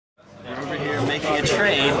making a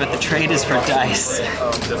trade, but the trade is for dice.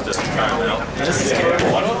 This is good.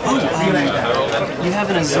 Oh, you have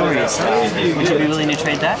an Azorius. Would you be willing to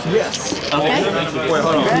trade that? Yes. Okay. Congrats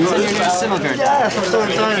on your new Similgard. Yes, I'm so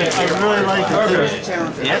excited. I really like it too.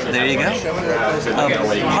 Yep, there you go.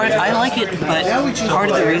 I like it, but part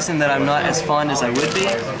of the reason that I'm not as fond as I would be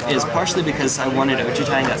is partially because I wanted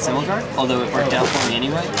Ochitai that Similgard, although it worked out for me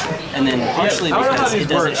anyway, and then partially because it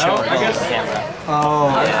doesn't show up well on the camera. Oh,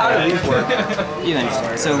 how do these work? You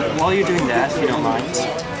understand. So while you're doing that, if you don't mind.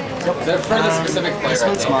 That's for the specific player. This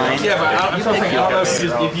one's mine. Yeah, but I don't know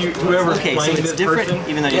if you whoever's okay, so playing it's this different, person,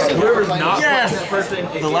 even though you still. whoever's not playing this person,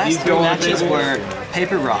 The last three matches were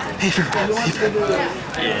paper rock, paper rock, paper rock.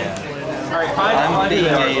 Yeah. I'm being a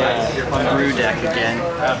brew deck again.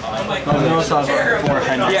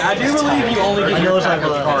 Yeah, I do believe you only get your pack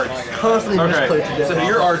of cards. Constantly misplay today. So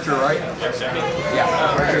you're Archer, right?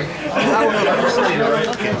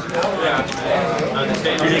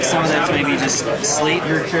 Okay. You think some of that's maybe just sleep?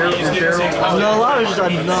 No, a lot of it is just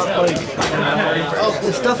I'm not like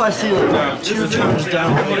the stuff I see like 2 turns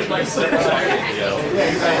down.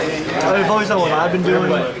 I've always done what I've been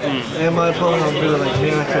doing, and my opponent I'm doing like,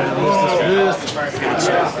 man, I could have this.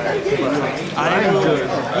 Gotcha. I'm good.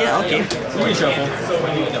 Yeah, okay. You can shuffle.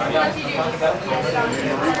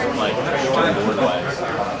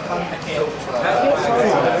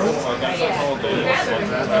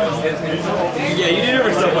 Yeah, you do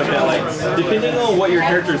different stuff like that. Like, depending on what your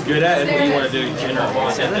character is good at, is what you want to do generally.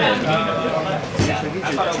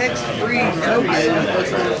 Text-free token.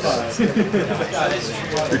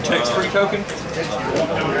 Your text-free token?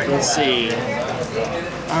 Let's see.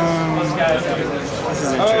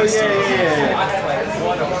 Oh, yeah.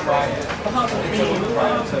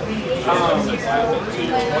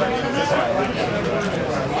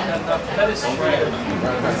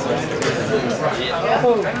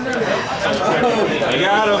 I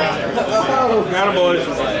got him. Got him, boys.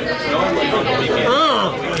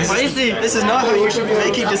 Spicy. This is not how you should be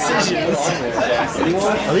making decisions.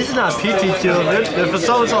 At least it's not PT2. If it's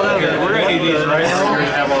someone's all that, We're gonna need these right now.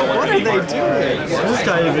 What are they doing? this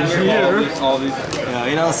guy even here. All these. No,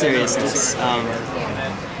 in all seriousness,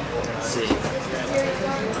 let's see.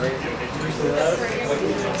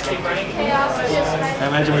 I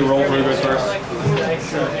imagine we roll through this first.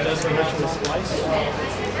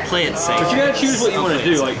 Play it safe. But you gotta choose what you want to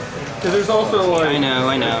do, like, because there's also like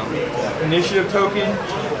I know. initiative token.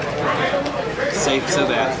 Safe so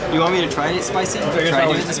bad. You want me to try it spicy? Try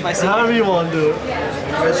to do it the spicy? However you want to do it.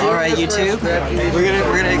 All right, YouTube. We're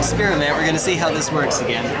gonna experiment. We're gonna see how this works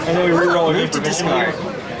again. And then we reroll Move to discard.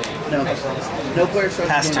 No players.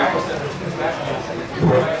 Pass turn.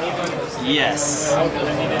 Yes. I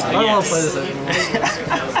don't want to play this anymore.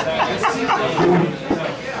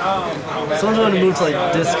 Someone's going to move to like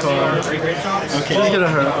discard. Okay. She's gonna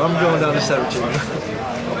hurt. I'm going down to 17.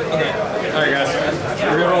 Alright guys,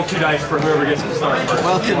 we're gonna roll 2 dice for whoever gets to start first.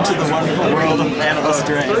 Welcome to the wonderful world of Manaless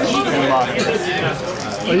Dredged and Modern.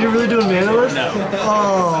 Are you really doing Manaless? No.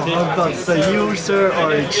 Oh, I was about to say, you, sir,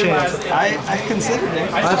 are a champ. I considered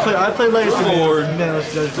it. I played Legacy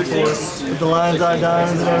Manaless Dredge before, with the Lion's Eye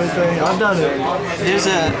Diamonds and everything. I've done it. There's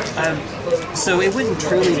so it wouldn't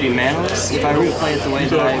truly be Manaless if I replay it the way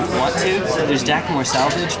that I want to. There's Dakmor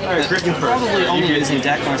Salvage, but you're probably only using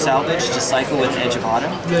Dakmor Salvage to cycle with Edge of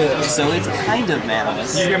Autumn. Yeah. So it's kind of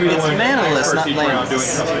Manaless. It's Manaless, not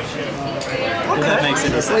Landless. If that makes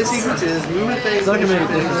any sense. Sequences, movement phase. It's not going to make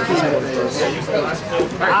a difference.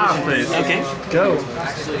 Okay. Go.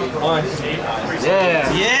 Yeah.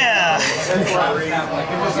 Yeah!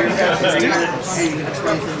 Let's do this.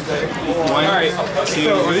 Alright,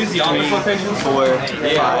 so are these the office locations? 4,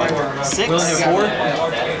 5, 6. We only have 4?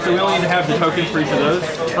 So we only need to have the tokens for each of those?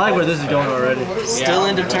 I like where this is going already. Still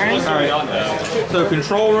end of turn? Alright, so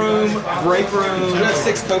control room, break room,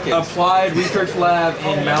 6 tokens. applied research lab,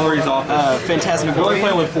 and Mallory's office. We're only Phantasmagoria.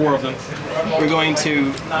 playing with 4 of them. We're going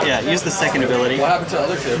to, use the second ability. What happened to the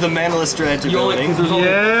other 2? The Manaless Dredge ability.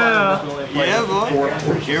 Yeah. Yeah, boy.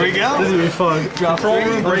 Here we This go. is going to be fun. Control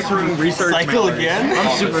room, break room, research, Cycle Mallory. again.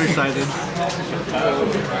 I'm super excited.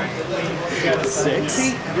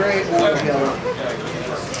 6. Gray or yellow.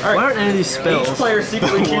 Why aren't any of these spells? Each player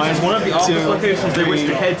secretly chooses one of the office locations they wish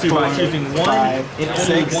to head to by choosing one and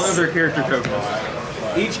only one of their character tokens.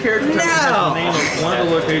 Each character token has the name of one of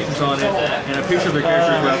the locations on it and a picture of their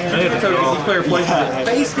character's mouth. Each player places it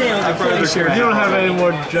face down in front of their character. You don't have any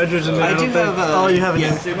more dredgers in there, I do have Oh, you have an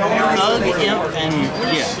Thug, Imp, and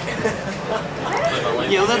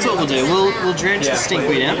Yeah, well, that's what we'll do. We'll dredge the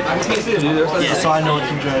stinkweed imp. Yeah, so I know what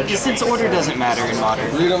to dredge. Just since order doesn't matter in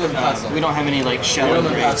modern, we don't have any like shell and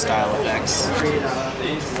grave style effects.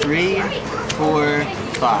 3, 4,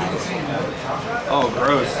 5. Oh,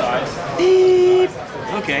 gross. Beep.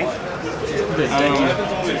 Okay.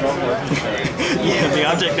 Yeah, the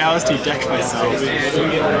object now is to deck myself.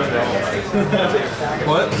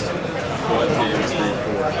 What?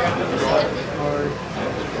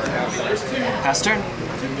 Pass turn.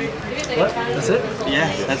 What? That's it?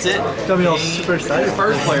 Yeah, that's it. Got me all super excited. The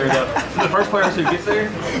first player, though. The first player who gets there,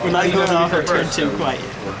 We're not going off our turn 2 quite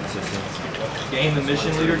yet. gain the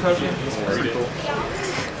mission leader token. Pretty cool.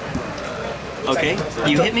 Okay,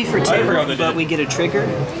 you hit me for 2, but we get a trigger.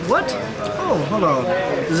 What? Oh, hold on.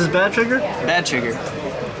 Is this bad trigger? Bad trigger.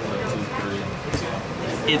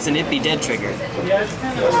 It's an It Be Dead trigger.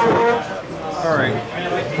 Alright.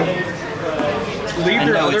 Leave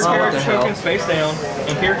your other character tokens face down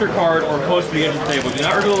and character card or close to the edge of the table. Do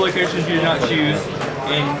not reveal locations you did not choose,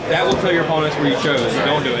 and that will tell your opponents where you chose.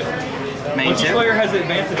 Don't do it. Once each player has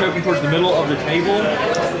advanced the token towards the middle of the table,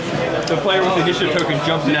 the player with the initiative token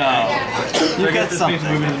jumps in. No. So I guess this means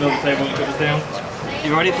moving to the middle of the table and put this down.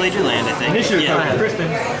 You've already played your land, I think. Initiative token, Kristen.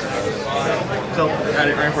 So, Got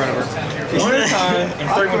it right in front of her. One at a time, and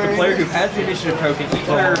starting with the player who has the initiative token, each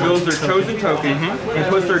player reveals their chosen token and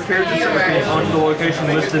puts their character token onto the location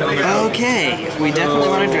listed on their token. Okay, we definitely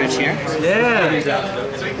want to dredge here. yeah.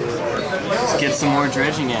 Let's get some more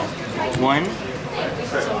dredging in. 1,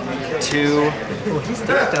 2, 3,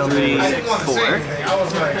 4.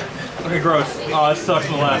 Okay, gross. Oh, it sucks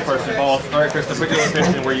for the last person. Balls. Alright, Kristen, put your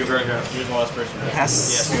location where you're going to use the last person.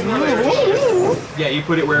 Pass. Yeah, you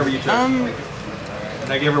put it wherever you chose. And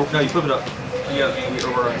I gave her. No, you flip it up. Yeah, we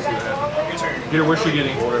overrun and see what happens. Get her, what's she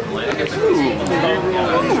getting?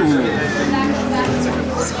 So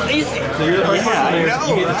you're the first person there.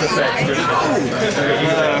 You get this effect.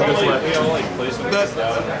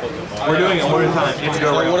 We're doing it one at a time. You have to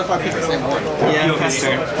go around. What if I pick the same one? Yeah, pass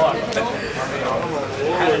turn.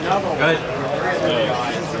 Good.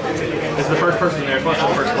 It's the first person there. Plus the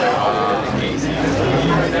first player.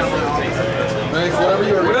 Whatever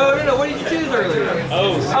you were. No. What did you choose earlier?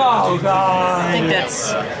 Oh, God. I think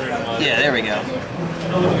that's... Yeah, there we go.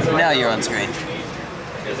 Now you're on screen.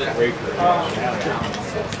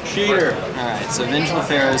 Cheater. Alright, so Vengeful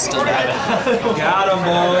Pharaoh's still got it. Got him,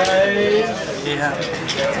 boys. Yeah.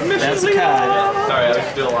 That's a card. Sorry, I was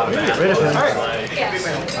still a lot of bad.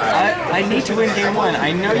 I need to win game 1.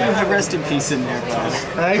 I know you have Rest in Peace in there,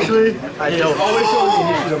 but... Actually, I don't. Always show the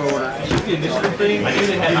initiative order. The initiative thing. I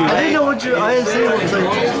didn't know what I didn't see what was like.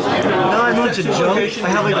 Now I know it's a joke. I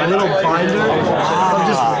have like a little binder of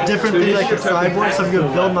just different things like the sideboard, so I'm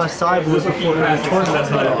gonna build my sideboard before the tournament.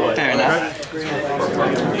 Fair enough.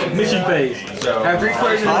 Mission phase. After each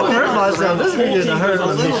player I've heard myself. This is getting a hurt A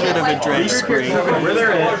little bit of a dredge spree. where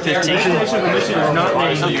they're at, 15. destination of the mission is not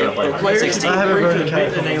named. The player is 16. free to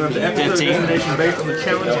admit the name of the episode 15. destination based on the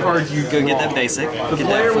challenge cards you Go get that basic. The Get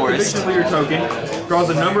player that with the forest. victim leader token draws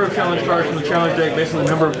a number of challenge cards from the challenge deck based on the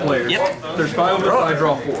number of players. Yep. There's 5 of us, I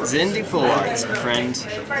draw 4. Zindi full arts, my friend.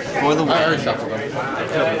 For the I already win. shuffled them.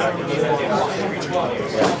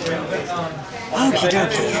 Okie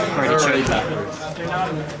dokie. Already showed that.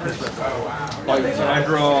 I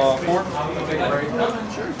draw 4.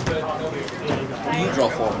 You draw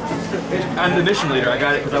 4. I'm the mission leader. I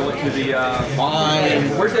got it because I went to the.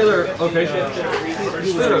 Fine. Where's the other location?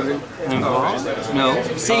 No.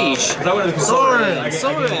 Siege. Because I went to the Soren,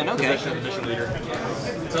 okay. Mission leader.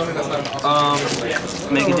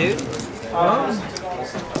 Make a dude.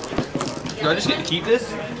 Do I just get to keep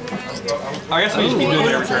this? I guess we just keep doing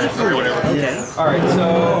it every turn or whatever. Yeah. Alright,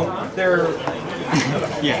 so there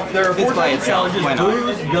Yeah. are 4 It's by types of itself. challenges: Why not?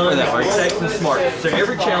 booze, guns, sex, and smart. So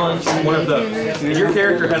every challenge is one of those. And your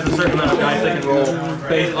character has a certain amount of dice they can roll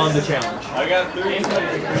based on the challenge.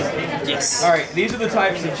 Yes. Alright, these are the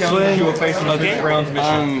types of challenges you will face in the first round's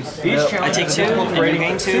mission. Each challenge I take has 2, a difficulty and you rating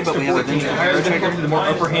gain of 2, 6 but to we have a 14. The vengeful higher the trigger. difficulty, the more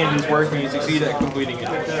upper hand it is worth when you succeed at completing it.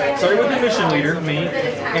 Starting with the mission leader, me,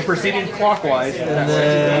 and proceeding clockwise, and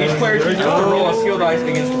then each player chooses to roll a skill dice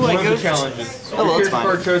against one of the challenges. Oh, well, Your it's character fine.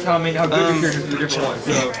 card shows how good your character is for the different ones.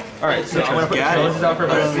 So, alright, so I'm going to put the Got it. challenges out for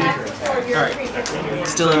everybody to see. Alright,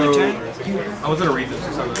 Still in your turn? I was going to read this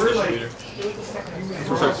since I'm the mission leader.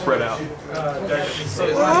 We're so spread out. I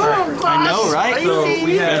know, right? So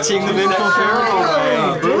we have Fetching the Vengeful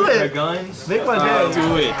Pharaoh. Do boots, it. guns. Make my day.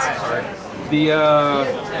 Do it.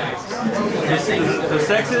 The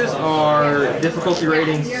sexes are difficulty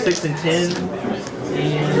ratings 6 and 10,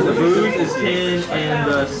 and the booze is 10, and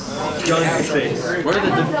the guns is 6. What are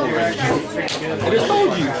the difficulty ratings? I just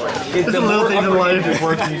told you. It's a little thing in life. It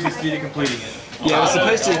works and you succeed at completing it. Yeah, I was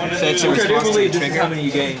supposed to fetch a Which I do response to believe the this is how trigger many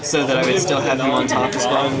you gain. so that I would still have him on top as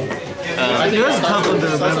well. I think that's a tough one to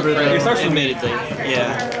remember though. It starts with me. Admittedly,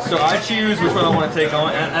 yeah. So I choose which one I want to take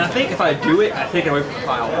on, and I think if I do it, I take it away from the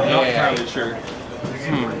pile. I'm not entirely sure.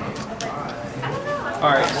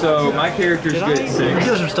 Alright, so my character's good at 6.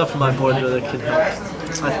 There's some stuff on my board that can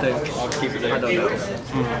help. I think. I'll keep it there. I don't know.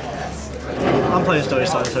 I'm playing Story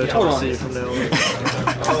Side, so it's hard to see from now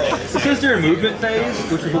on. Since they're in movement phase,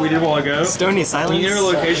 which is what we did a while ago, Stony when Silence? you enter a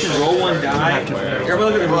location, roll 1 die. Everybody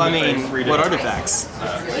look at the Well, I movement mean, phase, 3 what days. artifacts?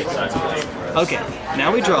 Okay,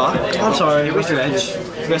 now we draw. I'm sorry. Here we dredge.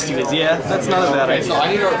 Investigates. Yeah, that's not a bad idea.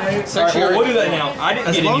 I need to. Alright, well, we'll do that now. I didn't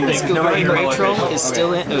As get long as anything. No Gilbert idea Grey my Troll location. is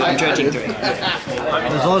still in. Oh, I'm dredging 3.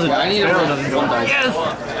 As long as I need to roll doesn't go. 1 die.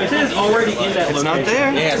 It says already in that It's location. not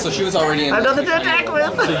there. Yeah, so she was already in. Another to attack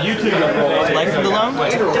with. So you two don't roll. Life from the Loam?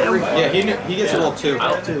 Yeah, he gets a roll 2.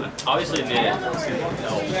 Obviously, did.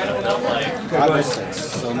 I roll 6,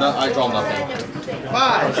 so no, I draw nothing.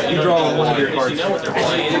 You draw 1 of your cards. You know what they're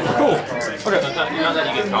playing. Cool. Okay. Not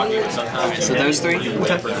that you get cocky, but sometimes. So those 3?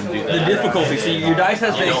 The difficulty. See, your dice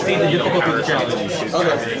has to exceed the difficulty of the challenge.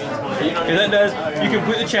 Okay. If that does, you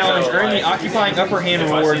complete the challenge, earn the occupying upper hand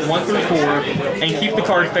rewards 1 through 4, and keep the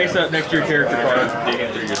card face up next to your character card.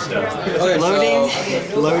 Digging through your stuff. Okay,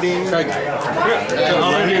 Loading. Craig, So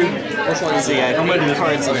I'm gonna do. which one is See, I it? have 8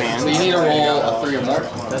 cards in So hand. you need to roll a 3 or more?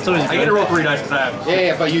 That's always I get to roll 3 dice because I have.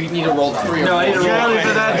 Yeah, but you need to roll 3 or more. No, I need to roll. Generally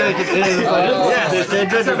for that deck, it is.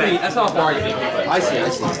 That's how far you think. I see.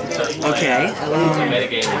 Okay.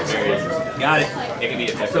 Metagame is very. Got it. It can be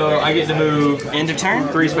effective. So I get to move End of turn.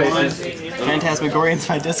 3 spaces. Phantasmagorians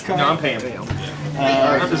by discard. No, I'm paying.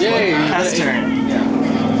 Yay! Pass turn.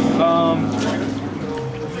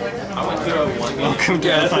 I went to one game. Welcome to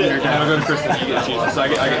Yeah, the that's it. Thunderdome. I'll go to Kristen. You get to choose. So I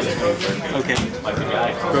get this move. Okay. Like the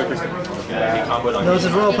guy. Go to Kristen. He comboed on No, it's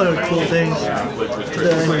just we're all playing with cool things. What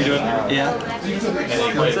are you doing? Yeah. and then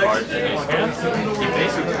he played cards against him. He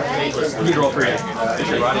basically You draw 3. you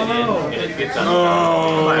run it in and it gets on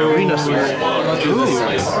My arena suit.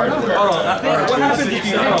 Hold on. I think what happens if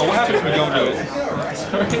you what happens if you don't do it?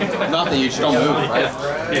 Nothing, you just don't move, right?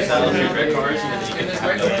 It's not on your red cards and then you can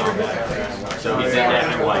have no combat. So he said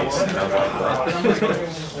that twice. And I was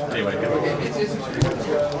like, anyway.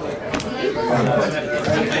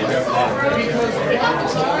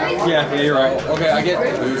 Yeah, you're right. Okay, I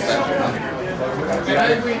get to move that.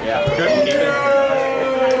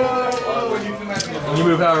 You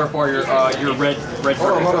move however far your red.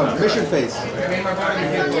 Hold on. Mission phase.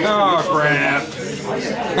 Oh crap!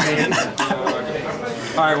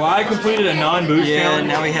 All right, well I completed a non-boost Yeah, challenge.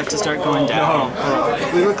 now we have to start going No, down. hold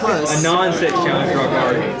on. We were close. A non-set challenge draw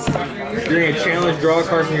card. You're gonna challenge draw a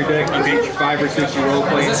card from your deck. You get 5 or 6 you role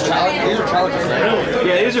play. This challenge, these are challenges, right?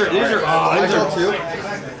 Yeah, these are. I draw 2.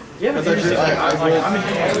 Yeah, but these are. I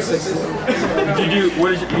roll 6. You do.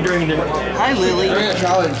 What is you doing? Hi, Lily. During a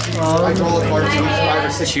challenge, I roll a card to each 5 or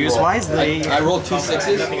 6. Choose wisely. I rolled 2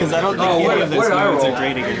 6s. Because I don't think Oh, any of those what did I moves roll? are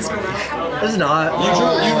great against me. It's not.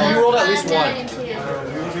 You rolled at least 1.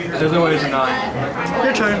 There's no way it's a 9.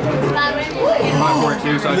 Your turn. My board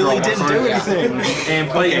too, so I draw Lily one didn't card. do anything. And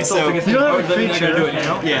play Okay, insults so against you don't have a doesn't mean I gotta creature. do it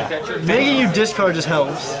now. Yeah. Making you discard just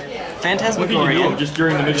helps. What can you do? Phantasmagorian. Just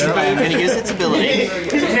during the mission I'm phase. going to use its ability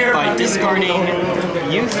by discarding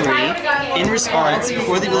U3 in response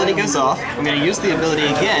before the ability goes off. I'm going to use the ability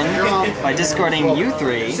again by discarding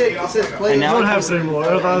U3. And You now don't it have comes. 3 more.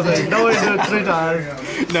 If I was like, no, you do it 3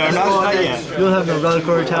 times. No, not yet. You don't have no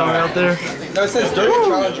reliquary tower out there. No, it says during a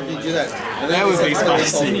challenge if you do that. That would be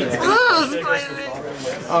spicy.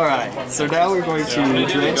 Alright, so now we're going to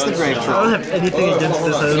dredge the grave I troll. don't have anything against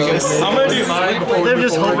this. I'm gonna do mine before we They're move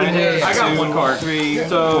just forward. hoping here. I got 1 card. 3,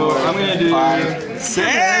 So I'm gonna do. 5, 6.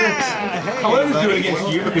 I wanted to do it against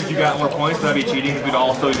you because you got more points, but that'd be cheating because we'd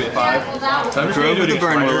all still do it 5. So I'm just gonna Grove do of the it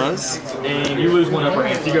Burn Strider, Willows. and you lose 1 upper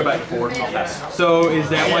hand, so you go back to 4. So is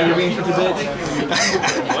that why you're being such a bitch?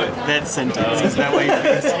 That sentence, is that way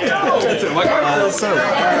it What card? So,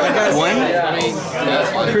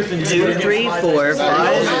 1, Kristen, you 2, 3, 4,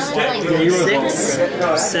 5, 6,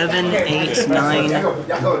 7, 8, 9,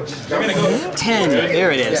 10.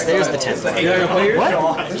 There it is. There's the 10th.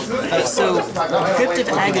 What? So, Crypt of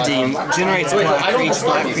Agadim generates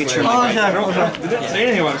black creature. Oh, I don't didn't say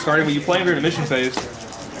anything about it starting, but you play during the mission phase.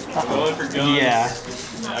 Yeah.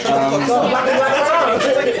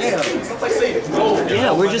 Yeah,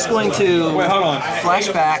 No, we're just going to Wait, hold on.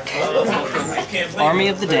 flashback Army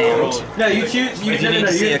of the Damned. No, you choose. You If you need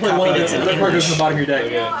to see a play copy one of that's those. in That card goes in English. the bottom of your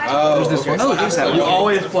deck. Oh, there's one. Oh, there's that You one.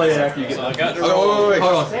 always play it after you get. Oh, wait.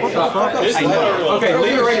 Hold on. Stop. Okay,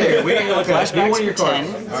 leave it right there. We ain't gonna look at it. Be one of your Flashbacks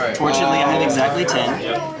for cards. 10. Fortunately, I have exactly 10.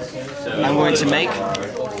 I'm going to make 13.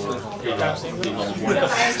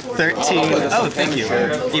 Oh, thank you.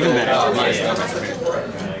 Even better.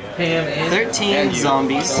 Ham and. 13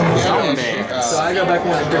 zombies. Zombies. So I go back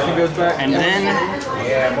when Griffin goes back. And then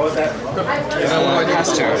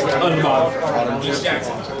pass turn. On the bottom. You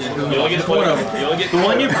only get one of them. You only get The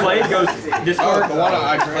one you played goes discard. The one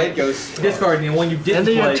I played goes. Discard, and the one you didn't And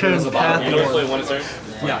then your play turn goes the bottom. You only play one turn.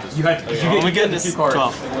 Yeah, you have to. Oh my You get goodness. two cards.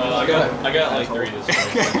 12. I got like 3 this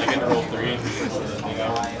time. I get to roll 3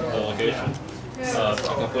 the location. I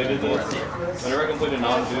completed this. Whenever I complete a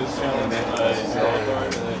non-boost challenge, I draw a card,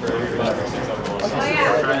 and then for every 5 or 6 I've lost.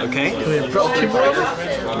 Okay.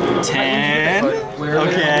 10.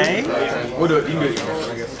 Okay. We'll do it. You can do it.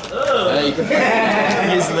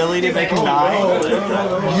 Use Lily to make a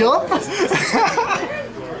 9. Yup.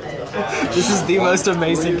 This is the most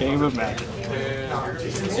amazing game of Magic.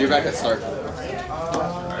 So you're back at start.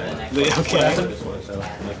 Okay.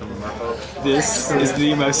 This is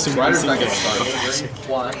the most Ryder's amazing back game. at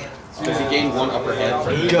start. Because he gained 1 upper hand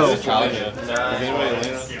for Go. the challenge.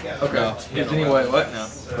 Okay. Is anyway, what? No.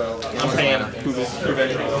 I'm Sam.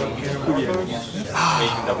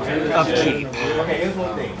 Upkeep.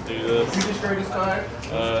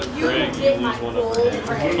 Greg, you lose 1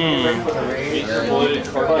 upper hand. Get your blood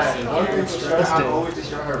carcass.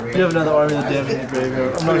 You have another Army of the Damned in the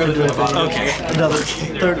graveyard. I'm not gonna do anything. Okay. Another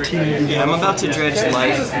 13. Yeah, I'm about to dredge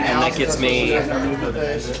life, and that gets me.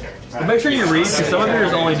 But make sure you read, because some of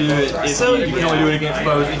yours only do it if you can only do it against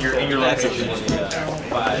foes in your location.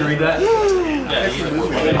 Did you read that? I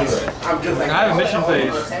have a mission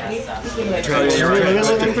phase. We're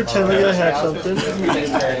gonna pretend we're gonna have something.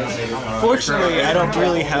 Fortunately, I don't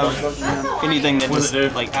really have anything that just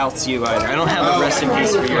like outs you either. I don't have a rest in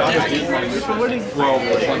peace for your deck. Well,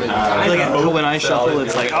 like when I shuffle,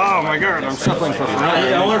 it's like, oh my god, I'm shuffling for free.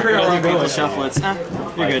 I want to figure out where I'm People going. shuffle, it's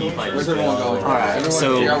you're good. Where's everyone going? Alright,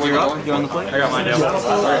 so you're up. You're on the play. I got mine down.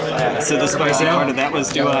 So the spicy part of that was,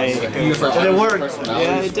 do I go? And it worked.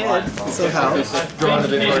 Yeah, it did. Somehow. Draw on a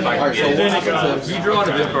bit card. Alright, so you draw on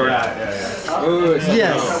a bit card.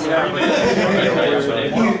 Yes.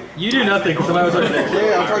 You do nothing because somebody was right there.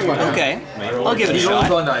 Yeah, I'm talking about. Okay, I'll give it a You roll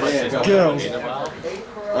shot. on dice. Go.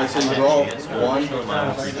 Alright, so you roll 1, and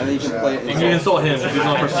then you can play it. You can insult him if he's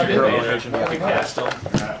not person in your location. Go.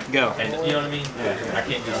 You know what I mean? I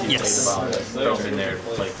can't just use Yes. throw them in there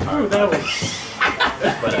like That was.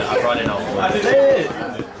 but I brought in all I did it!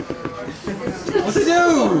 What's it do?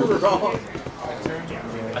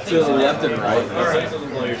 To the left and right. I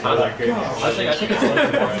think it's more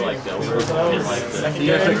like Delver and like the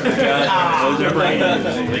You have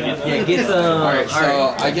to yeah, get some. Alright,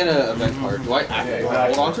 so I get an event card. Do I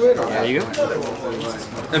hold on to it or There you go.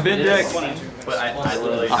 Event deck. but I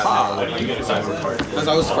literally have no you get a cyber card. Because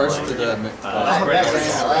I was first to the.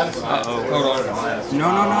 Uh-oh. Hold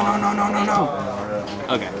on. No.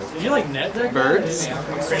 Okay. You like net deck? Birds?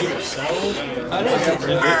 Birds!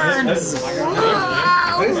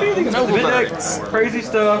 Event deck, crazy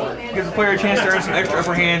stuff. Gives the player a chance to earn some extra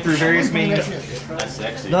upper hand through various means. That's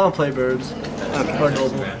sexy. No, I'll play birds. Or noble.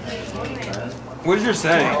 What does your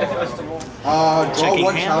say? Draw Checking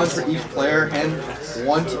 1 hands. challenge for each player, hand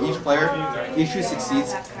 1 to each player. Each who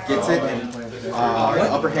succeeds gets it, and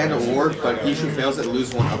upper hand award, but each who fails it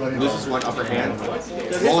loses 1 upper hand.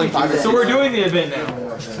 Rolling 5 So we're doing the event now.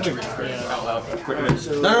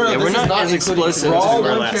 No, Yeah, we're this is not as including explosive Draw as we were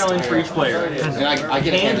one last challenge time. for each player. And I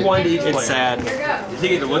get a Hand hand. one to each It's player. sad. Does he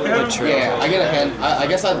get to look at it? Yeah, I get a hand. I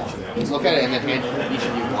guess I look at it and then hand each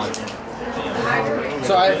of you 1.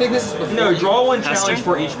 So I think this is before. No, draw one Pass challenge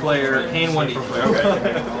turn? for each player, hand one to each player.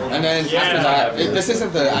 Okay. And then after that, this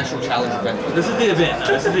isn't the actual challenge event. This is the event.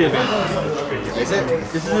 This is the event. Is it?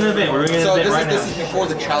 This is an event. We're doing an So event right this now. is before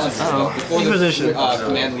the challenge stuff, before Inquisition. the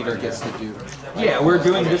command leader gets to do. Yeah, we're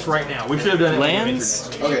doing this right now. We should have done it. Lands?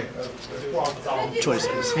 Okay.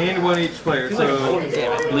 Choices. Hand one each player. So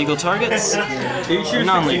Legal targets? each who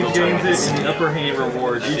Non-legal succeeds gains targets. it in the upper hand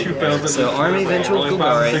rewards. Each who fails it. So loses Army, upper hand. Vengeful Rolling 5 and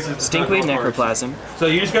Gulgari, 6 is Stinkweed not cards. Necroplasm, So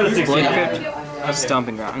you just got to Blood succeed. Crypt,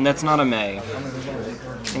 Stomping Ground. And that's not a May.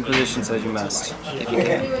 Inquisition says you must, if you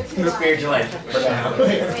can.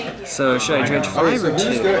 So should I dredge 5 or Who's good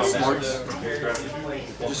 2? at smarts?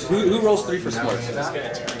 Just who rolls 3 for smarts?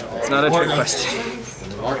 It's not a trick question.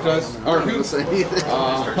 Mark does? Or who? You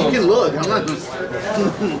can look. I'm not.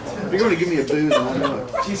 You're going to give me a booze, and I know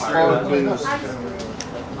it. Hard booze.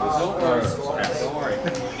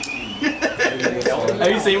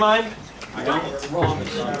 Have you seen mine?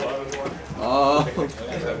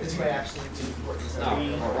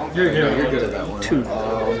 You're good at that one. 2.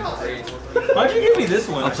 Why'd you give me this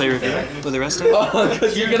one? I'll play review with the rest of it.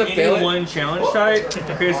 Because you're gonna fail it. One challenge type.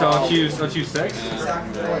 Okay, so I'll choose 6. Wait,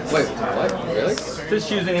 what? Really? Just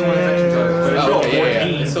choose any one section type. But it's Oh, all 14.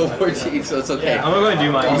 yeah. So 14, so it's okay. I'm gonna go and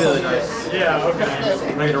do mine. Really nice. Yeah, okay.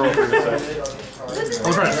 I'm gonna roll for this.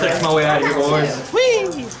 I'm trying to sex my way out of here, boys.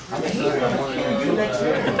 Whee! I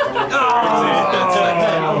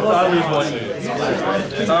lose one.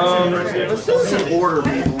 Let's do this in order,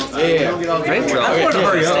 people. Yeah. Great. I want to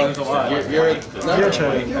hurry up. You're Your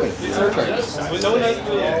turn. It's your turn.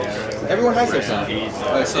 Everyone has their son.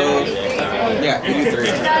 So, yeah, you do 3.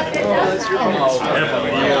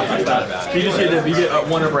 You just get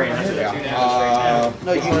one of brand.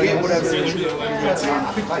 No, you get whatever.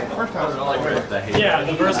 Yeah,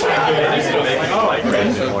 the first time.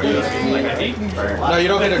 No, you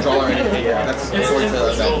don't get a draw or anything. That's towards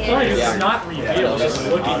the event. It's not revealed, just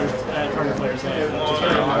looking at current players' names.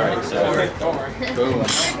 Boom.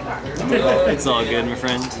 It's all good, my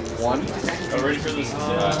friend. 1. I'm ready for this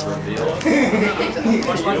reveal.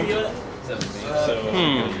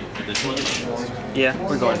 Yeah,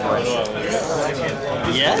 we're going for it.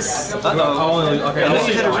 Yes? Uh-oh. Okay, I know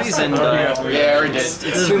you had a reason, but Yeah, I already did.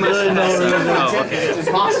 it's too much to pass up. Oh, okay. It's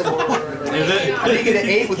possible. Is it? I think get an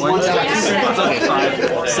 8 with 1 die. Okay,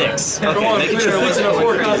 5, 6. Okay, making sure it wasn't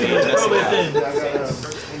over crazy.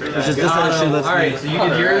 Which is this actually lets me. Alright, so you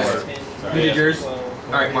did yours. You did yours.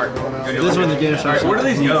 Alright, Mark. This one the game starts. Where do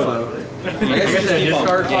these go? I guess I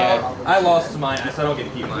discard. Yeah. I lost mine, so I don't get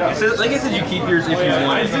to keep mine. Like I said, you keep yours if you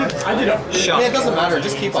want. I did a Yeah, it doesn't matter.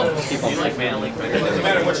 Just keep them. Just keep them. It doesn't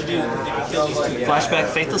matter what you do. If it kills these 2 guys. Flashback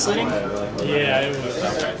Faithless Leading? Yeah, it was.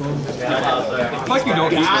 I like you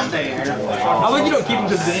don't keep them. I like you don't keep them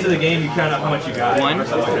because at the end of the game you count out how much you got. 1, 2,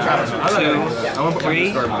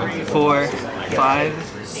 3, 4, 5,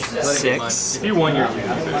 6. If you won yours,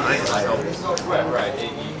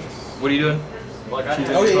 what are you doing?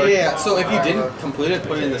 Oh, yeah. So if you didn't complete it,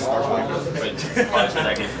 put it in the start pocket.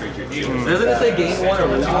 Doesn't it say game 1 or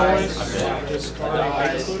lose 1? I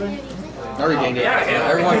already gained it.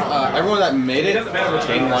 Everyone that made it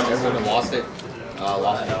gained 1. Everyone that lost it,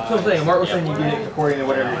 lost it. So I'm saying, Mark was saying you get it according to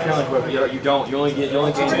whatever your challenge was, but you don't. You only gain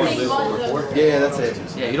 1 lose. Yeah, that's it.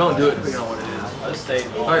 Yeah, you don't do it depending on what it is.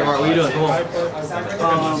 Alright, Mark, what are you doing? Come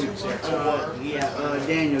on.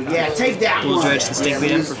 Daniel, yeah, take that We'll one. dredge the stink weed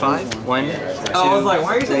in for 5. 1, 2, I was like,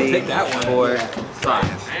 why are you saying take that one? 4,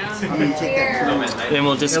 5. I'm gonna take that one. Then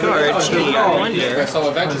we'll discard the Wonder. So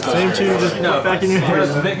eventually. Same 2, just put No, back in your where's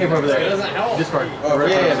the hand. big game over there? Discard. Oh,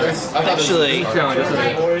 yeah. Actually, Challenge, this is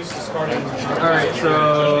it. Alright, so...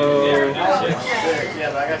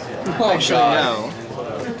 no.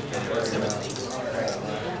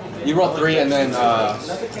 You roll 3 and then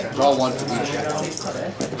draw 1 for each.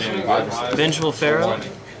 Vengeful Pharaoh,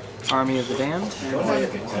 Army of the Damned.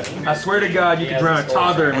 I swear to God, you can drown a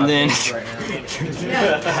toddler in And my then, face right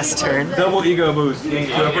now. last turn. Double ego boost, gain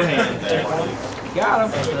 2 upper hand.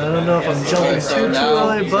 Got him. I don't know if I'm jumping too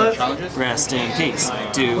early, but Challenges? Rest in peace.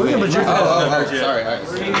 Do yeah, it. but you're Oh, sorry.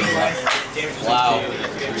 Wow.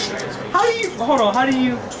 How do you... Hold on, how do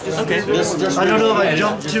you... Okay. Just I don't know if I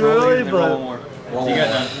jumped too early, Roll but one more. You got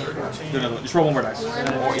that. Do another one. Just roll one more dice. You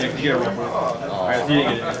get a roll. Alright, so you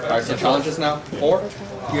didn't get it. Alright, so challenges now? 4?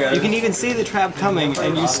 You can even see the trap coming,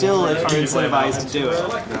 and you still are incentivized to do it.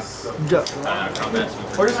 go.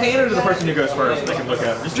 Or just hand it to the person who goes first. They can look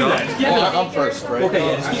at it. Just do that. Just give it. Well, I'm first, right? Okay,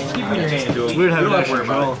 yeah, just keep it in your hand and do it. Weird having You don't have to extra worry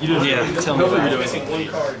about it. You just Yeah, tell me hopefully about you're it. doing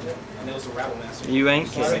it. You ain't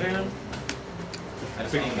kidding.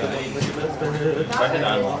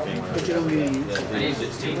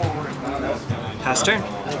 Pass turn.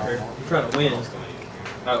 I'm trying to win.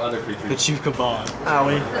 Other creatures. But you kabod.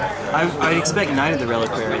 Owie. I'd expect Knight of the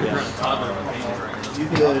Reliquary again. You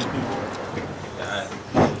good.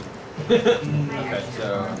 Okay,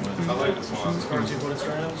 so I like this one.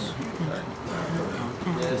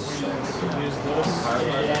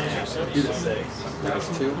 Do the 6.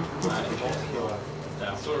 That's 2.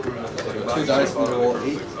 2 dice, we roll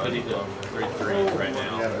 8. I need to 3 right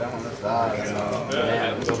now.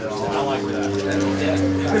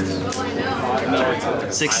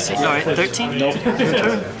 16. Alright, 13? Nope.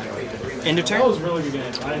 End of turn? That was really good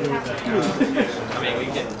game. I enjoyed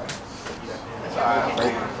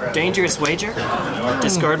that. Dangerous Wager.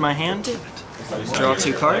 Discard my hand. Draw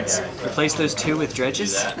 2 cards. Replace those 2 with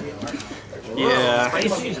dredges. Yeah.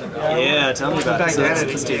 Yeah, tell me about it. So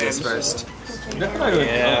let's do this first.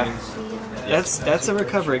 Yeah. That's a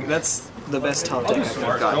recovery. That's the best top deck I've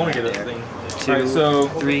I got want to right get there. this thing. 2, Alright, so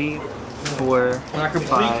 3, 4, when I complete,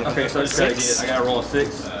 5, okay, so I just gotta 6. get, I gotta roll a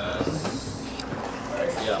 6.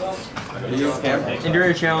 Yeah. And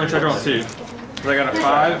during the challenge, I draw 2. So I got a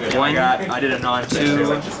 5, and I did a non-2.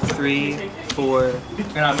 2, 3, 4,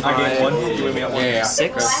 And I gained 1. You gave me up 1. Yeah.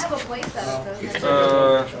 6. I have a place set of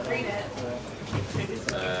those. Read it.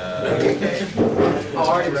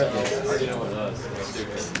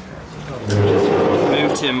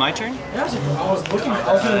 Move to my turn.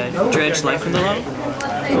 Dredge life from below.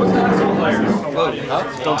 Whoa,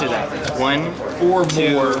 don't do that. 1, 4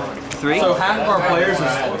 2, more. 3. So half of our players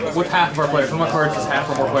is, with half of our players, one of my cards is half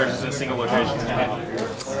or more players is in a single location.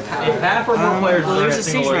 If half or more players Well, are in there's a a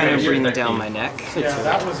single siege runner location, breathing down my neck.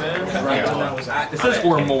 That was in. it says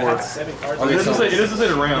 4 more. It doesn't say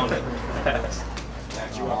around.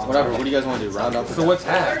 Whatever. What do you guys want to do? Round up. So what's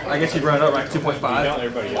half? I guess you'd round up like 2.5.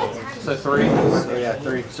 Everybody else. So 3. So yeah,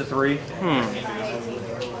 3. So 3.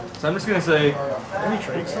 So I'm just gonna say. Any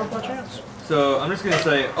trade stuff by chance? So I'm just gonna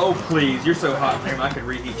say, oh please, you're so hot, man. I could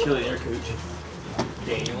reheat chili in your cooch.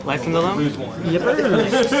 Daniel. Life from below. Lose 1. Yep. Why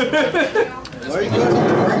are you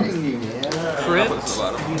guys reading you, man? Crit.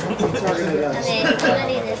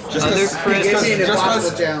 Other crit.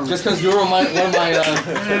 Just because you're one of my.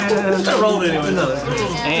 I rolled it anyway.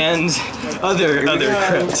 And other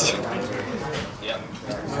crit.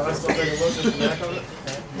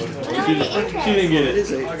 She didn't get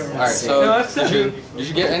it. Alright, so No, that's did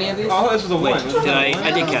you get any of these? Oh, this was a 1. Did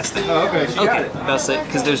I did cast that. Oh, okay. She got Okay, it. that's it.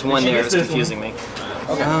 Because there's one there. It's this one. confusing me.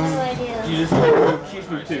 You just she's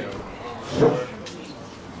moved 2.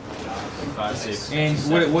 5, 6.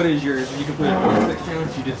 And what is yours? You completed 6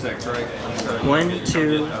 challenge. You did 6, right? 1,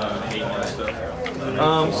 2. So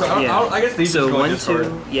I guess these So just go 1, in this card.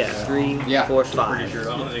 2. Yeah. 3, Yeah. 4, Pretty 5. sure. I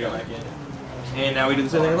don't think they go back in. And now we do the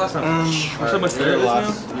same thing as last time. We're so much better at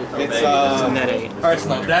this now. It's Net 8. Alright, so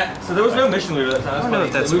that. So there was no mission leader that time. I don't know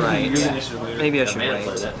if that's right. You're the initiative leader. Maybe I should wait.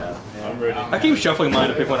 I'm ready. I keep shuffling mine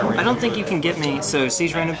to pick one I I don't think you can get me. So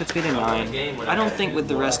siege random puts me to 9. I don't think with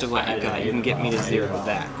the rest of what you got, you can get me to 0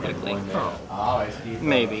 that quickly.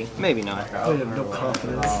 Maybe, maybe not. I have no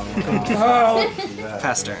confidence.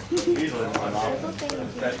 Pass turn.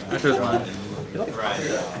 That's just mine.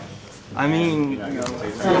 I mean, We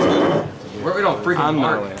don't freaking I'm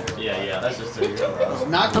mark. nowhere. Yeah, that's just a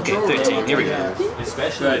not Okay, 13. Here we go.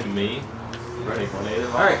 especially with me. Running tornado.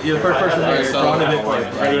 Alright, you're the first person to draw an event for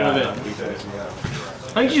it. Try to do an event.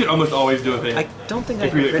 I think you should almost always do a thing. I don't think I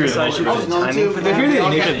If you're- can criticize you for the timing for that. If you're the You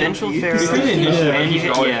initiative- get Vengeful if you're the Pharaoh, initiative, and you you should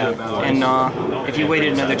get, always do a balance. and gnaw. If you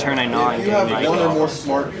waited another turn, I gnaw and You get have like one or more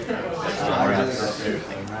smart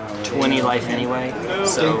 20 life anyway. Game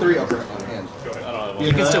So 3 upper hand.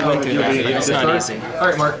 you can still win through that. It's not easy.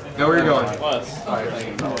 Alright, Mark, go where you're going.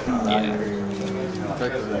 Yeah.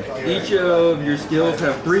 Each of your skills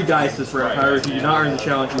have 3 dice this round. However, if you do not earn the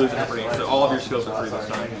challenge, you lose it free. So all of your skills are free this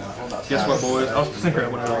time. Guess what, boys? I was thinking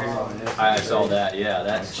of one over here. I saw that. Yeah,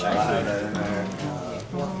 that's actually.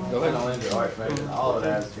 Go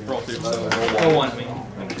ahead. Roll 2. Roll 1.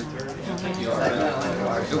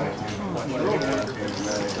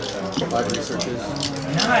 Live researches.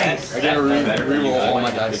 Nice! I gotta re-roll all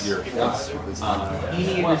my dice. I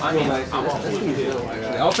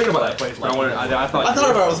was thinking about that place, but I thought I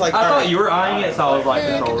thought about it. I was like, I thought alright. you were eyeing it, so I was like,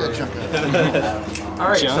 control room.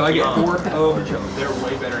 Alright, so I get 4 over Joe. They're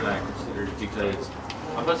way better than I considered because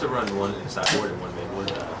I'm supposed to run one sideboard and one main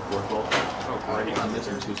board. 4 gold. I'm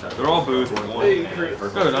missing 2 sideboards. They're all booths. One. No,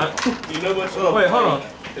 they're not. You know what's up? Wait, hold on.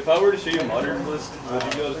 If I were to show you a modern list, would you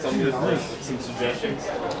be able to tell me this list with some suggestions?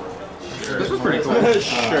 This was pretty cool.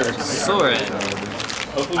 Soren.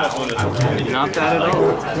 Hopefully not one that's Not bad at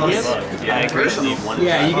all. Yep. I agree.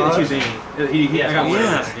 Yeah, you get to choose any. I got one.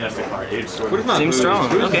 Yeah. Yes, the card. It's What if my Seems booths? strong.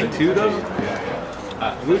 Booths Okay. is a 2 though?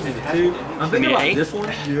 Booths is a 2. I'm thinking about 8? this one.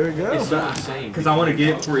 Here we go. Because I want to get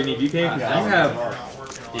it before any of you can. Because you have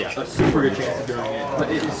yeah. a super good chance of doing it. But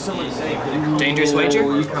it's so insane. Dangerous wager?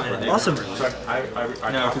 You kind of Awesome.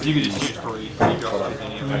 No, because you could just choose 3. You draw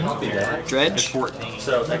 3. Dredge. 14.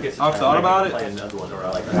 So that gets. I've thought about it. Play another one, or I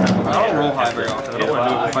like. I don't roll high very often. I don't want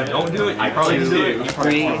to do it. If I don't do it, you probably do it.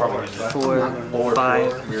 3, 4,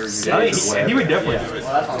 5, I 6. think he would definitely do it.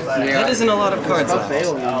 That isn't a lot of cards left.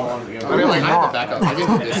 I mean, like, I have the backup. I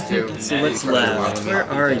can do this too. So what's left? Where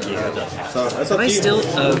are you? So that's Am up I to you. still?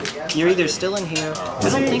 You're either still in here. I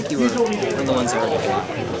don't think you were one of the ones that were.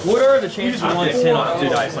 What are the chances of 1 in 10 on 2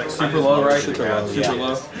 dice? Like super low, right? Super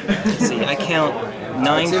low. Let's see, I count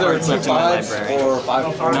 9 It's either cards left in my 5s library. or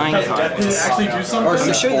 5 cards. 9 cards. Actually do something?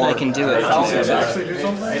 I'm sure that I can do it. Actually do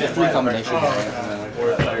something? 3 combination.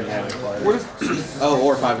 What is? Oh,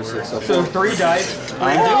 or 5 or 6. So 3 dice.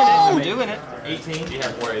 I'm doing it. 18.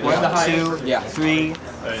 1, 2, 3,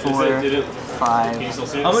 4, 5. Can you still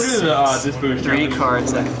see I'm gonna do the this boost. 3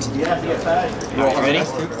 cards left. Alright, ready? Yeah,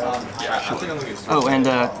 I think I'm gonna get Oh, and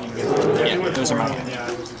yeah, those are mine.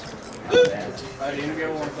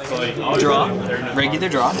 Draw. Regular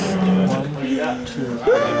draw.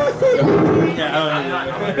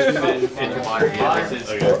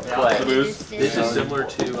 This is similar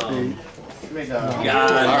to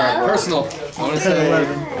Alright, personal.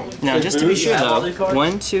 Now, just to be sure though,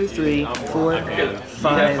 1, 2, 3, 4, 5,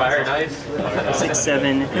 6,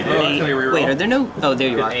 7, 8. Wait, are there no? Oh, there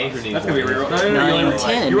you are. That's gonna be a reroll. 9,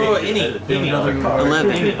 10. You roll any. 11.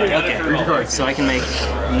 Okay, so I can make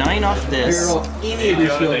 9 off this Any of your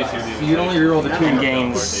skill dice. You only reroll the 2 and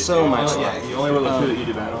gain so much Yeah, life. you only roll the 2 that you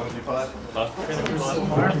do bad on.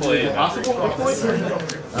 Possible?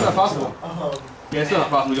 It's not possible. Yeah, it's not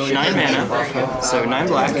possible. You only 9 mana, so 9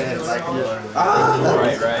 black. Right.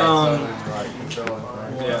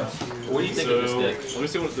 Yeah. What do you think of this deck? Let me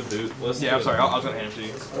see what the boot. Yeah, I'm sorry. I was gonna hand it to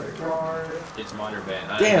you. It's minor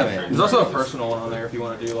band. Damn it. There's also a personal one on there if you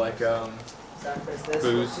want to do like booze. I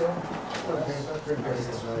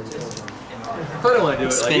don't want to do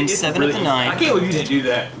it. Spend 7 of the 9. I can't believe you didn't do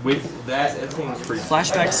that with that. That thing's pretty.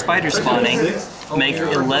 Flashback spider spawning. Make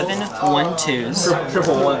 11 1/2s.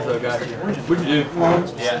 Triple ones though, gotcha. What'd you do?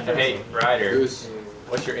 Yeah. Hey, Ryder.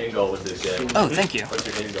 What's your end goal with this deck? Oh, thank you. What's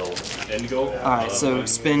your end goal? End goal? Alright, so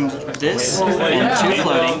spend this and 2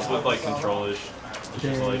 floating. With like control-ish. Which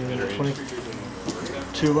is like mid-range.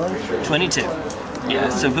 2 left? 22. Yeah,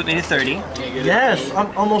 so put me to 30. Yes,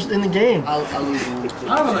 I'm almost in the game. Oh, wait,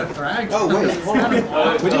 hold on.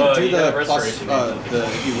 We didn't do the plus, you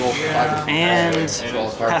roll 5. And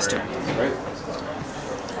pass turn. Right?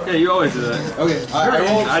 Yeah, you always do that. Okay, I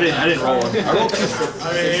rolled. I didn't roll one. I rolled 2. So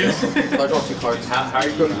I rolled 2 cards. How are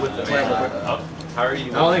you with the mana? How are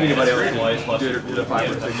you? I don't think anybody else did did a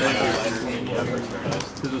 5 or 6.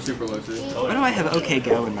 This was super low too. Why do I have OK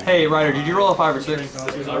Go in my Hey, Ryder, did you roll a 5 or 6?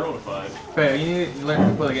 I rolled a 5. Okay, you need to learn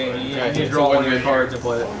to play the game. You need to draw one of your cards and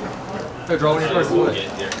play it. No, draw one of your cards and play it.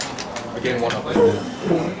 I gained 1 up. I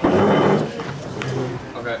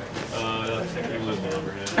Okay. think we lose one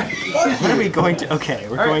overhead. What are we going to? Okay,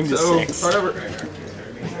 we're going to 6. Start over.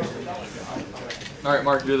 Alright,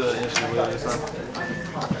 Mark, do the initiative with this time.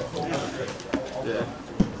 Yeah.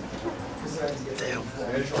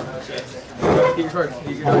 Get your cards.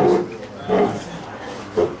 Get your cards.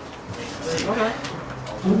 Okay.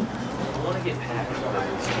 I want to get past.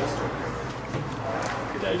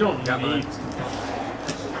 You don't need.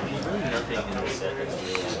 Nothing in the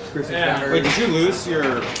set. Wait, did you lose your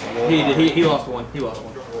roll? He lost one. He lost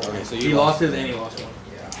one. Okay, so He lost his and he lost one.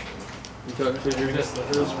 You took it.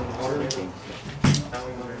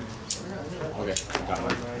 Okay, got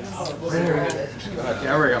mine. Yeah, I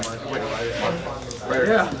already got mine. Wait, Ryder.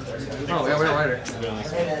 Yeah. Oh, yeah, wait, Ryder.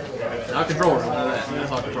 Not controller. None of that.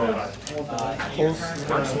 That's not controller.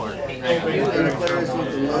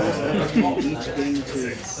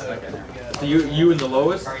 So you and the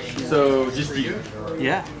lowest. So just you.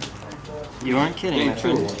 Yeah. You aren't kidding, my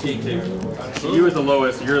friend. Team 2. So you at the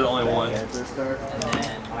lowest. You're the only one.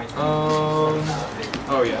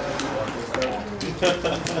 Oh yeah.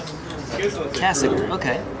 Cassicker,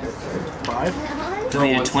 okay. 5? Do we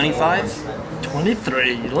need a 25?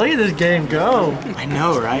 23. Look at this game go. I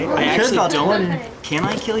know, right? I Cares actually about don't. 20. Can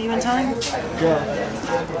I kill you in time? Yeah.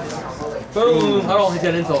 Boom! I don't think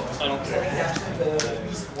that insult.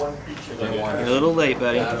 You're a little late,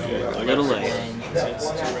 buddy. A little late.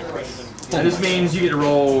 That just means you get to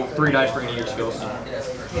roll 3 dice for any of your skills.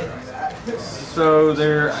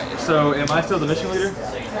 So am I still the mission leader?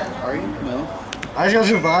 Are you? No. I just gotta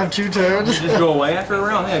survive 2 turns. Just go away after a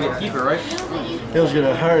round? Yeah, I get to keep it, right? It was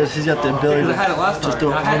gonna hurt. He's got the ability Because I had it last just time.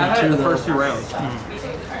 do I had it the though. first 2 rounds.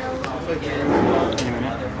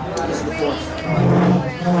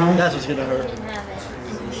 That's what's gonna hurt.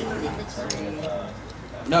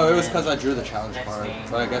 No, it was because I drew the challenge card.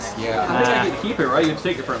 But I guess, yeah. I think I get to keep it, right? You have to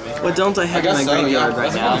take it from me. What don't I have in guess my so, graveyard yeah.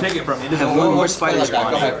 right You now? take it from me. I have one more spider Go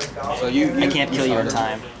spawning. ahead. So you I can't kill you in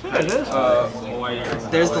time. Why are you?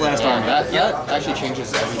 There's the last one. That actually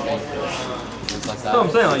changes everything. It's like That's what I'm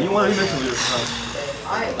that. saying. Like, you want to be mission leader this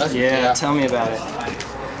time. That's, Yeah, tell me about it.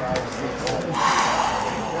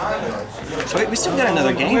 Wait, we still got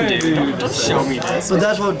another game, dude. Don't show me this. So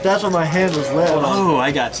that's what my hand was left. Oh,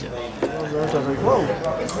 I got you. I was like, whoa.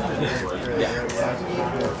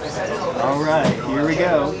 All right, here we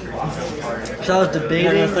go. So I was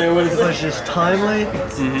debating if it's just timely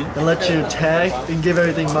and let you attack and give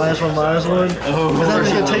everything -1/-1. Because I'm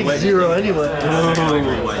just gonna take 0 anyway.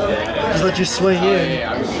 just let you swing in.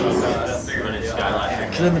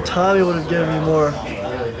 And then the timing would have given me more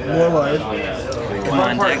life. Come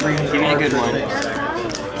on, Dick. Give me a good one.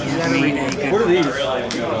 Give me a good What are these?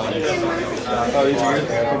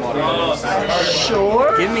 Sure.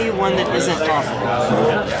 Give me one that isn't awful.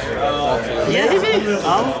 Yeah,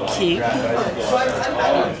 I'll keep.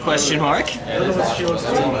 Question mark.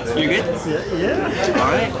 You good? Yeah.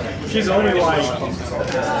 All right. She's only like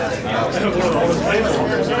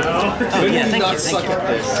Oh yeah, thank you.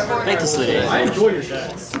 Thank you, Slitty. I enjoy your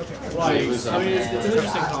stats. Like, I mean, it's an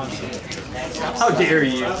interesting concept. How dare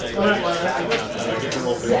you?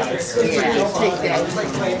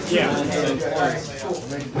 Yeah.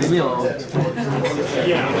 Leave me alone.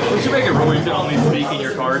 Yeah. We should make a rule you can only speak in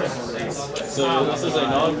your cards. So this is a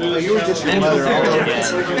non-boost.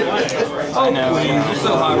 I know. You're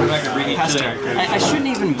so hot, we're not going to bring each Pastor, I shouldn't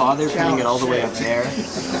even bother putting it all the way up there.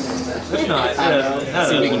 It's not.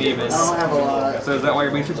 That's even. So is that why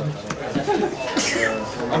you're being such a...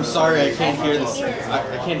 I'm sorry, I can't hear this.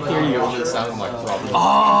 I can't hear you over the sound of my problem.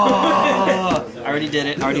 Oh! I already did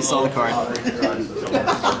it. I already saw the card.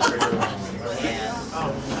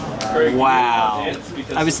 Wow.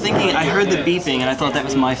 I was thinking, I heard the beeping and I thought that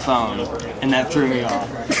was my phone, and that threw me off.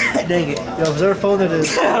 Dang it. Yo, is there a phone that is?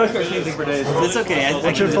 It's okay.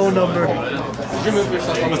 What's your phone number?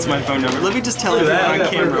 What's my phone number? Let me just tell everyone on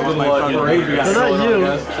camera what my phone number is. No, not you. I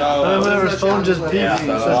mean, whenever his phone just beeps,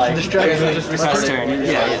 so it's distracting. His turn.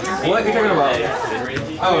 Yeah. What are you talking about?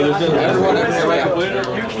 Oh, there's just everyone up there, right?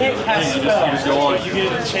 You can't cast spells. Go on. You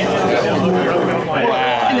get a chance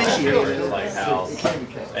to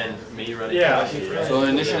And me running. Yeah. So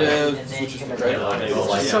initiative switches from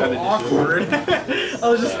right. So awkward. I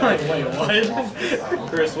was just like, wait, what?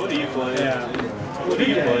 Chris, what do you play? Yeah. What do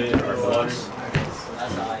you play?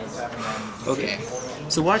 Okay.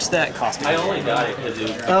 So watch that cost me. I only got it because it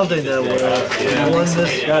was. I don't think that would.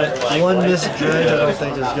 One miss dredge, I don't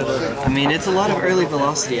think is gonna. I mean, it's a lot of early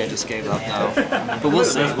velocity I just gave up, though. But we'll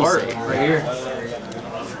see. We'll see. Right here.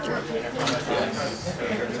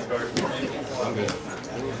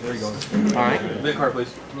 All right. Big card,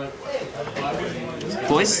 please.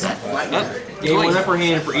 Voice. Get one upper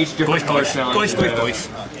hand for each different color challenge. Voice.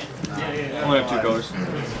 I only have 2 colors.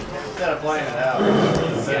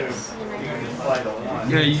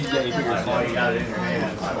 Yeah, you pick your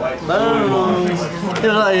Boom.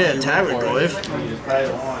 You're not yet tavern glyph.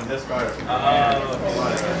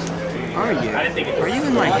 Are you? Are you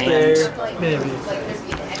in my hand? Maybe.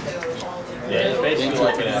 Yeah, it's basically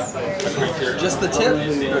like a creature. Just the tip,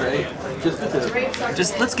 right? Just the tip.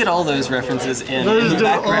 Just let's get all those references in Let's the do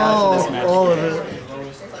background for this match. all of it.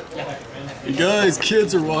 You guys,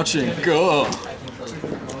 kids are watching. Go.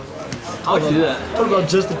 I'll do that. What about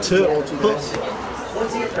just the tip? Oh,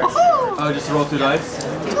 just roll 2 dice.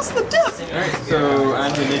 Just the tip. Alright, so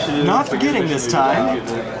add the initiative. Not forgetting this time.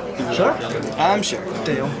 Sure. I'm sure.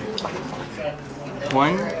 Deal.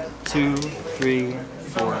 1, 2, 3,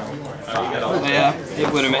 4, 5. Yeah,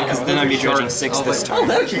 it would have made because then I'd be dredging 6 this turn.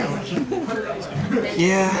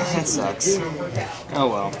 Yeah, that sucks. Oh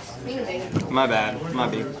well. My bad. My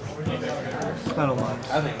B. I don't mind.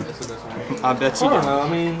 I think this is this one. I bet you I don't do. know, I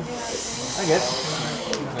mean, I guess.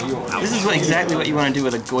 No, you won't. This is exactly what you want to do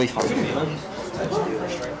with a goif on the field.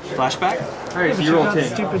 Flashback? Alright, so you roll 10.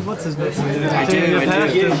 Stupid, what's his name? I do.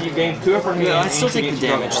 You gain 2 upper hand. Yeah, I still take the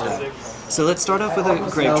damage though. So let's start off with a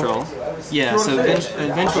Grave Troll. Yeah, so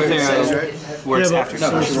Vengeful Pharaoh works Yeah, after. You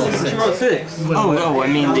rolled 6. Oh, I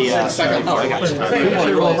mean the. Oh, I got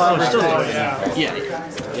you. Yeah.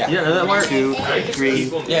 Yeah, that works. 2, 3,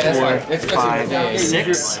 4, 5,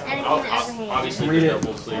 6. Obviously, Read it.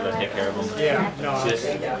 double sleeve, I take care of them. Yeah. No.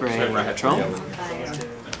 Grave Troll.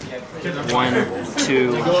 1,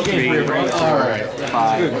 2, 3, 4,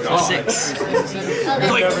 5, 6.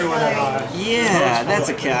 Yeah, that's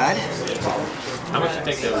a card. How much you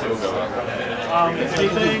think those will go up? If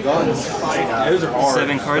anything, Those are hard.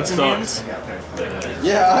 7 cards in hand.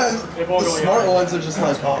 Yeah, the smart ones are just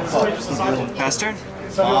like, oh, fuck. Pass turn.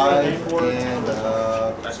 5 and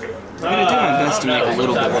I'm gonna do my best to make a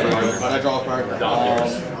little bit of room. I draw a card.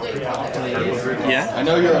 Yeah? I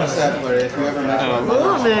know you're upset, but if you ever mention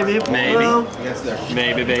Well, maybe. Maybe. Well, against their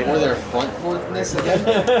Maybe, baby. or their front footness again.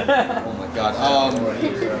 Oh my god.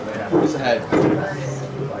 Who's ahead?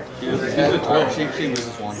 She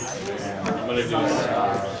loses 1. I'm gonna do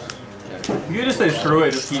You can just say screw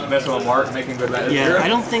it, just keep messing with Mark, making good matches. Yeah, I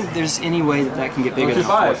don't think there's any way that can get bigger than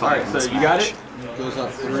 4 or 5. Alright, so you got it? Goes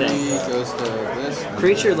up 3, goes to this.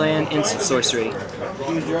 Creature, land, instant sorcery. You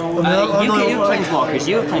planeswalkers,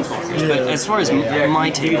 you have planeswalkers, but as far as my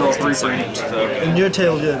table is concerned, In your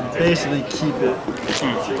table, you basically keep it.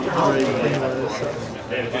 Right anyway, so.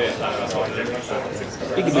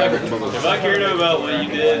 If I cared about what you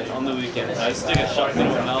did on the weekend, I'd stick a shotgun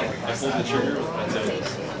in my mouth, I pull the trigger with my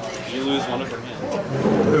toes. You lose one upper hand.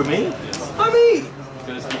 Who, me? Yes. Oh, me!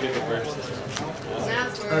 Because you get the first.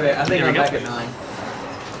 Okay, I think I'm back at 9.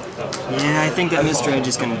 yeah, I think that Miss Dredge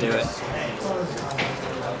is going to do it.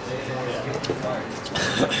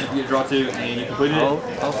 You draw 2 and you completed it.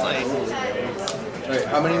 I'll fight. Wait,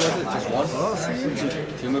 how many was it? Just 1?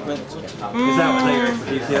 2 movements? Is that what they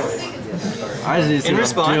expertise? Yep. I just need to see In what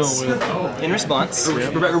I'm response,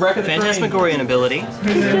 dealing with. We're back at the Phantasmagorian ability.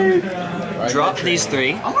 Drop these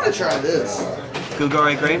 3. I'm gonna try this.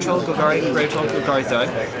 Gugari Grave Troll, Gugari Grave Troll, Gugari Thug.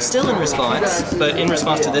 Still in response, but in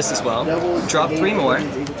response to this as well. Drop 3 more.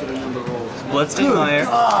 Bloodstained Mire,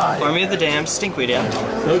 Army of the Damned, Stinkweed out.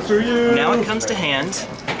 Now it comes to hand.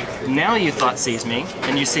 Now you Thoughtseize me,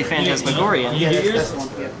 and you see Phantasmagorian.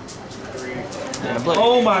 And a blood.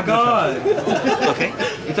 Oh my god! Okay.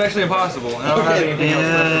 It's actually impossible. I don't have anything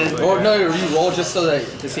else. Or no, you roll just so that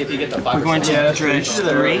to see if you get the 5%. We're going to dredge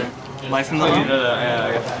 3. Life from the Law.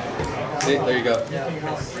 See, there you go.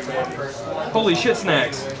 Holy shit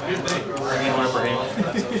snacks!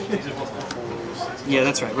 Yeah,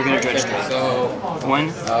 that's right. We're going to dredge 3. So,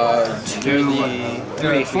 1, 2,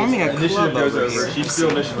 3. Forming a Initiative club goes over over. here. She's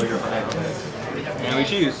still mission leader for now. And we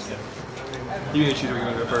choose. You can choose where you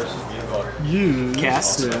want to go first. You.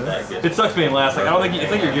 Cast. It sucks being last. Like, I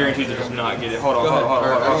think you're guaranteed to just not get it. Hold on.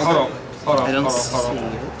 I don't see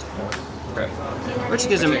it. Okay. We're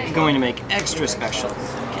just going to make extra special.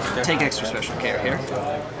 Take extra special care here.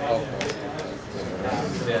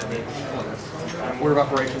 order of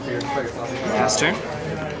operations here. Pass turn.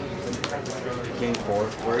 Game 4.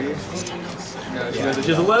 Where are you?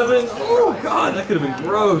 She's 11. Oh god, that could have been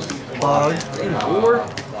gross. Game 4.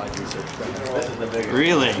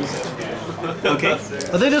 Really? Okay. I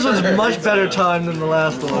think this one's much better timed than the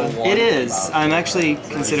last one. It is. I'm actually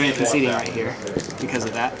considering conceding right here because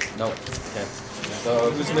of that. Nope. Okay.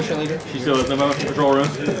 So who's the mission leader? She still has no control room.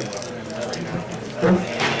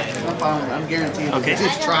 I'm guaranteed. Okay.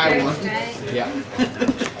 Just try one. Yeah.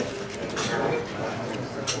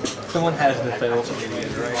 Someone has to fail.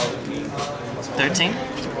 13.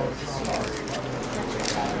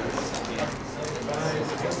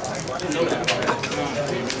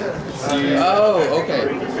 Oh, okay.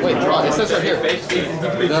 Wait, draw. It says right here.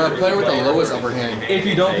 The player with the lowest upper hand. If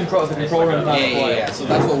you don't control the control room, not play. Yeah. So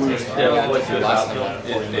that's what we were last time.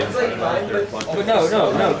 But no.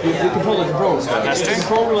 You control the control room. Pass The turn.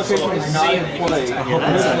 control room location is not in play.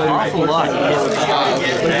 That's an awful lot. Okay.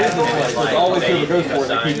 But it is in play, so it's always whoever goes for it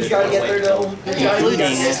that keeps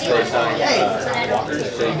Including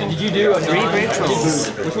Did you do a 3 Grave Trolls.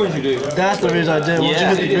 Which one did you do? That's the reason I did. Once you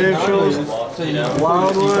hit the Grave Trolls, So you know,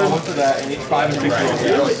 Wild you One, go for that, and each 5 and 6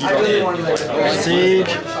 Siege,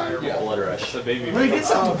 When it gets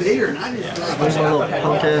something bigger, and I just there's a little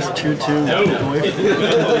punk ass 2/2.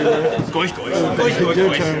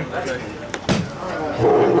 Your turn.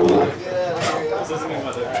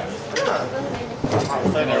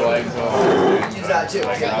 use that too.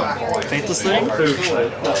 Faithless Looting.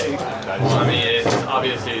 I mean, it's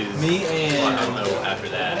obviously Me and I don't know after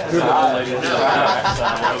that.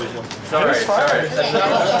 Sorry. That's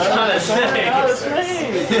not a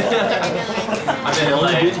I mean,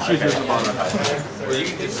 like, didn't choose this one.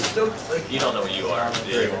 well, you don't know what you are.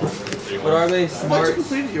 What are they? Smart.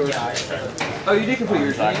 Completed yours. Oh, you did complete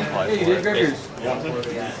yours. Yeah, you did. Grab yours. You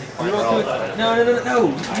rolled two. No. You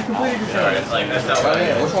completed yours. Like, that's not what I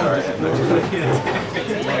am. Which one did you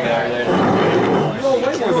You rolled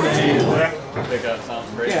way more than I did. Pick up sounds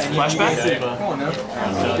great. Yeah, Flashback. come on now.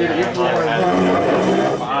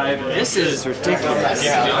 This is ridiculous.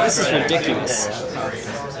 This is ridiculous.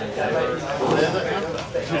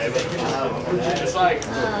 It's like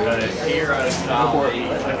hero style.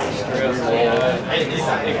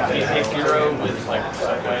 It's hero with like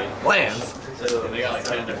Lands. so they got like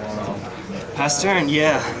 10 different. Pass turn.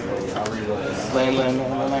 Yeah.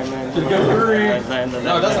 Land. Should go 3. Land.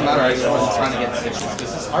 No, it doesn't matter. I just wasn't trying to get 6.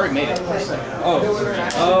 This is I already made it.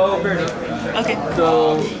 Oh, fair enough. Okay.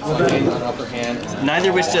 So, Okay, on upper hand. Neither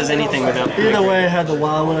of which does anything without. Either way, I had the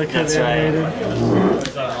Wild One I could That's have right. animated.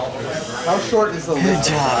 How short is the list?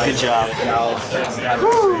 Good job.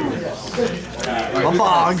 A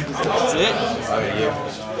fog. That's it. Okay, you.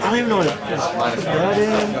 don't even know what put that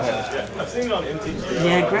in.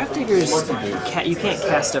 Yeah, Gravediggers, you can't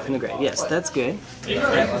cast stuff in the grave. Yes, that's good.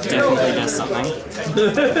 That definitely does something.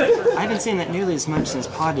 I haven't seen that nearly as much since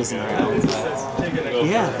Pod isn't around.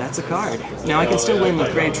 Yeah, that's a card. Now I can still win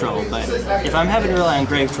with Grave Troll, but if I'm having to rely on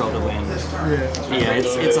Grave Troll to win, yeah,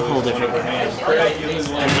 it's a whole different game.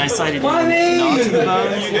 And then I sided Gnaw to the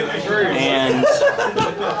Bone, and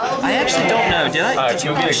I actually don't know. Did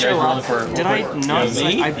you not show up? Did I not?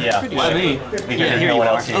 Yeah. Let me. Yeah, here you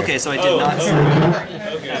are. Okay, so I did not.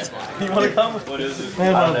 That's fine. You want to come? What is it? I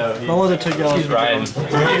wanted to go. He's Ryan.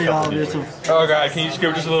 Pretty obvious. Oh god, can you just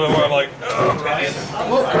go just a little bit more? I'm like, I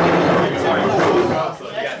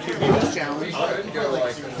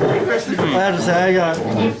have to say, I got.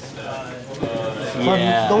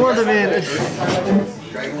 Yeah. The one I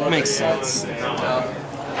mean, Makes sense.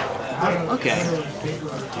 Okay.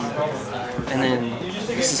 And then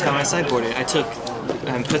this is how I sideboarded. I took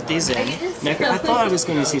put these in. I thought I was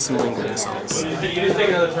going to see some lingering souls.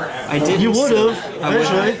 I did. You would have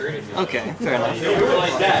eventually. Okay, fair enough.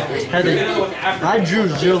 I drew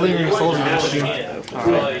 0 lingering souls in this shit.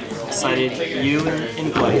 Alright. Decided you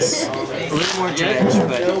in place. A little more dredge,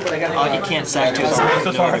 but you can't sack to it.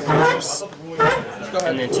 So no other creatures.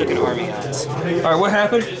 And then took an army out. alright, what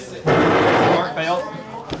happened? Mark failed.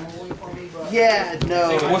 Yeah,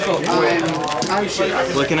 no. What's the I'm shit.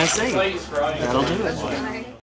 What can I say? That'll do it.